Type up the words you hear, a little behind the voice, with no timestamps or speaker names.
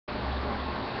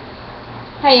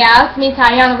Hey y'all, it's me,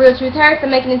 Tayana, Real Truth Hurts.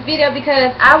 I'm making this video because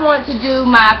I want to do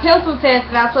my pencil test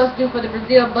that I was supposed to do for the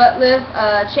Brazil butt lift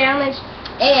challenge.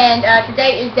 And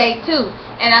today is day 2.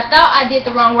 And I thought I did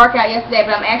the wrong workout yesterday,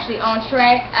 but I'm actually on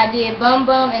track. I did bum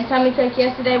bum and tummy tuck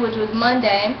yesterday, which was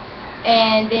Monday.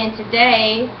 And then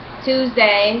today,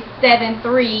 Tuesday,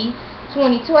 7/3/2012,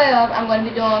 I'm going to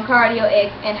be doing cardio X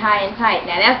and high and tight.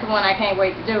 Now that's the one I can't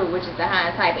wait to do, which is the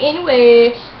high and tight. But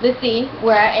anyway, let's see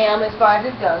where I am as far as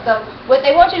this goes. So what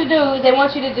they want you to do is they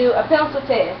want you to do a pencil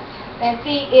test and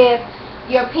see if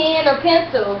your pen or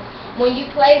pencil, when you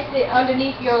place it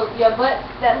underneath your butt,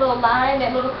 that little line,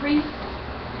 that little crease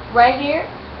right here,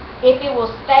 if it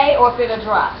will stay or if it'll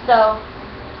drop. So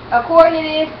according to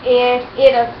this, if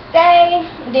it'll stay,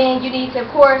 then you need to,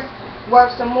 of course,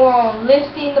 work some more on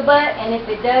lifting the butt, and if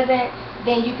it doesn't,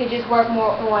 then you can just work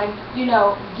more on, you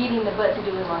know, getting the butt to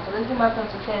do it more. So let's do my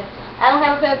pencil test. I don't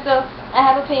have a pencil, I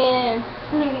have a pen.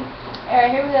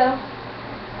 Alright, here we go.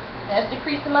 That's the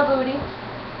crease of my booty.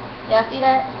 Y'all see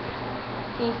that?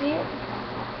 Can you see it?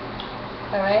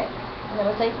 Alright, then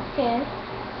we'll take the pen,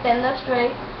 stand it up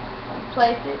straight,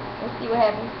 place it, let's see what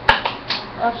happens.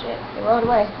 Oh shit, it rolled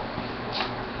away.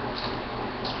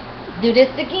 Do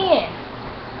this again.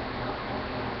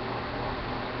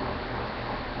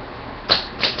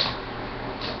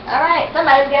 Alright,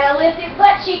 somebody's got to lift his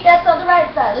butt cheek. That's on the right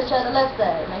side. Let's try the left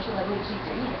side. Make sure my booty cheeks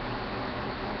are even.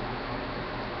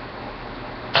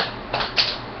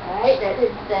 Alright, that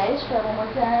didn't stay. Let's try one more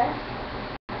time.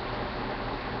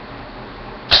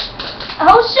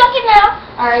 Oh, shuck it now.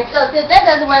 Alright, so since that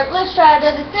doesn't work, let's try it.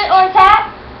 Does it sit on top?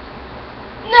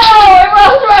 No, it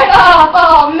rolls right off.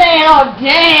 Oh, man. Oh,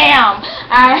 damn.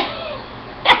 Alright.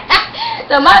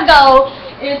 So my goal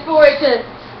is for it to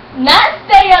not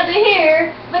stay under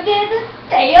here, but then to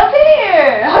stay up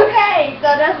here. Okay,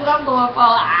 so that's what I'm going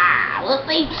for. We'll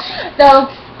see.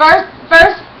 So first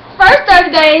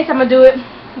 30 days I'm gonna do it,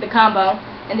 the combo,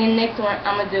 and then next one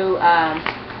I'm gonna do let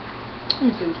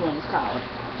me see which one it's called.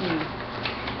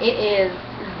 It is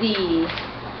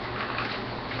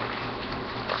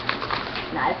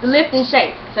it's the lift and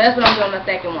shake. So that's what I'm doing my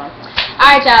second one.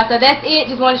 Alright y'all, so that's it.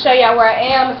 Just want to show y'all where I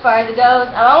am as far as it goes.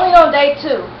 I'm only on day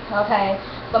 2, okay?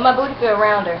 But my booty feels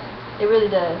rounder. It really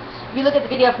does. If you look at the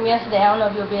video from yesterday, I don't know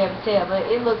if you'll be able to tell, but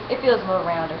it feels a little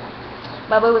rounder.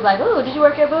 My booty was like, "Ooh, did you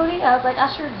work your booty?" I was like,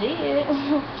 "I sure did."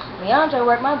 Leandra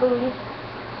worked my booty.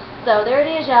 So there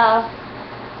it is, y'all.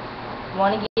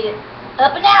 Want to get it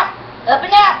up and out, up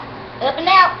and out, up and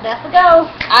out. That's the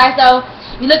goal. Alright, so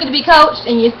you're looking to be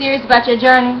coached and you're serious about your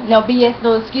journey. No BS,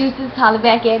 no excuses. Holler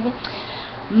back at me.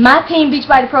 My Team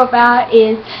Beachbody profile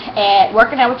is at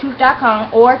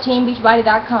workingoutwithtruth.com or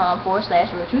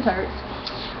teambeachbody.com/realtruthhurts.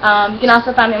 You can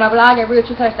also find me on my blog at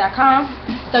realtruthhurts.com.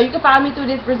 So you can follow me through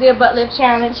this Brazil butt lift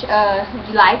challenge if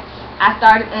you like. I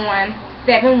started on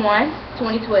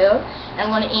 7/1/2012 and I'm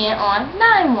going to end on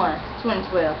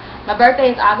 9/1/2012. My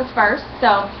birthday is August 1st,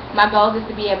 so my goal is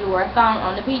to be able to wear a thong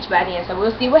on the beach by then. So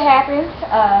we'll see what happens.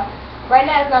 Right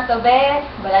now it's not so bad,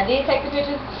 but I did take the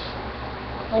pictures.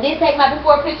 I did take my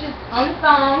before pictures on the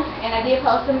phone, and I did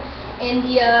post them in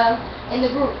the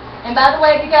group. And by the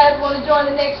way, if you guys want to join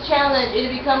the next challenge,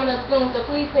 it'll be coming up soon, so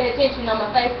please pay attention on my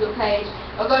Facebook page,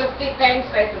 or go to Fit Things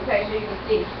Facebook page so you can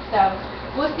see. So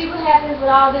we'll see what happens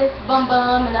with all this bum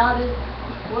and all this,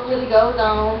 what really goes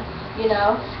on, you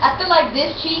know. I feel like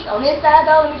this cheek on this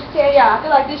side, though, let me just tell y'all, I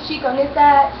feel like this cheek on this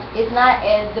side is not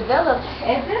as developed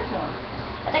as this one.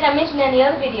 I think I mentioned that in the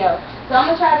other video. So I'm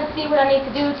going to try to see what I need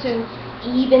to do to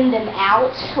even them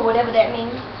out, or whatever that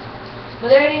means. But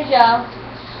there it is, y'all.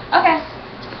 Okay.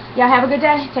 Y'all have a good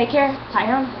day. Take care.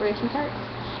 Tayana, Real Truth Hurts.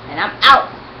 And I'm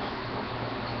out.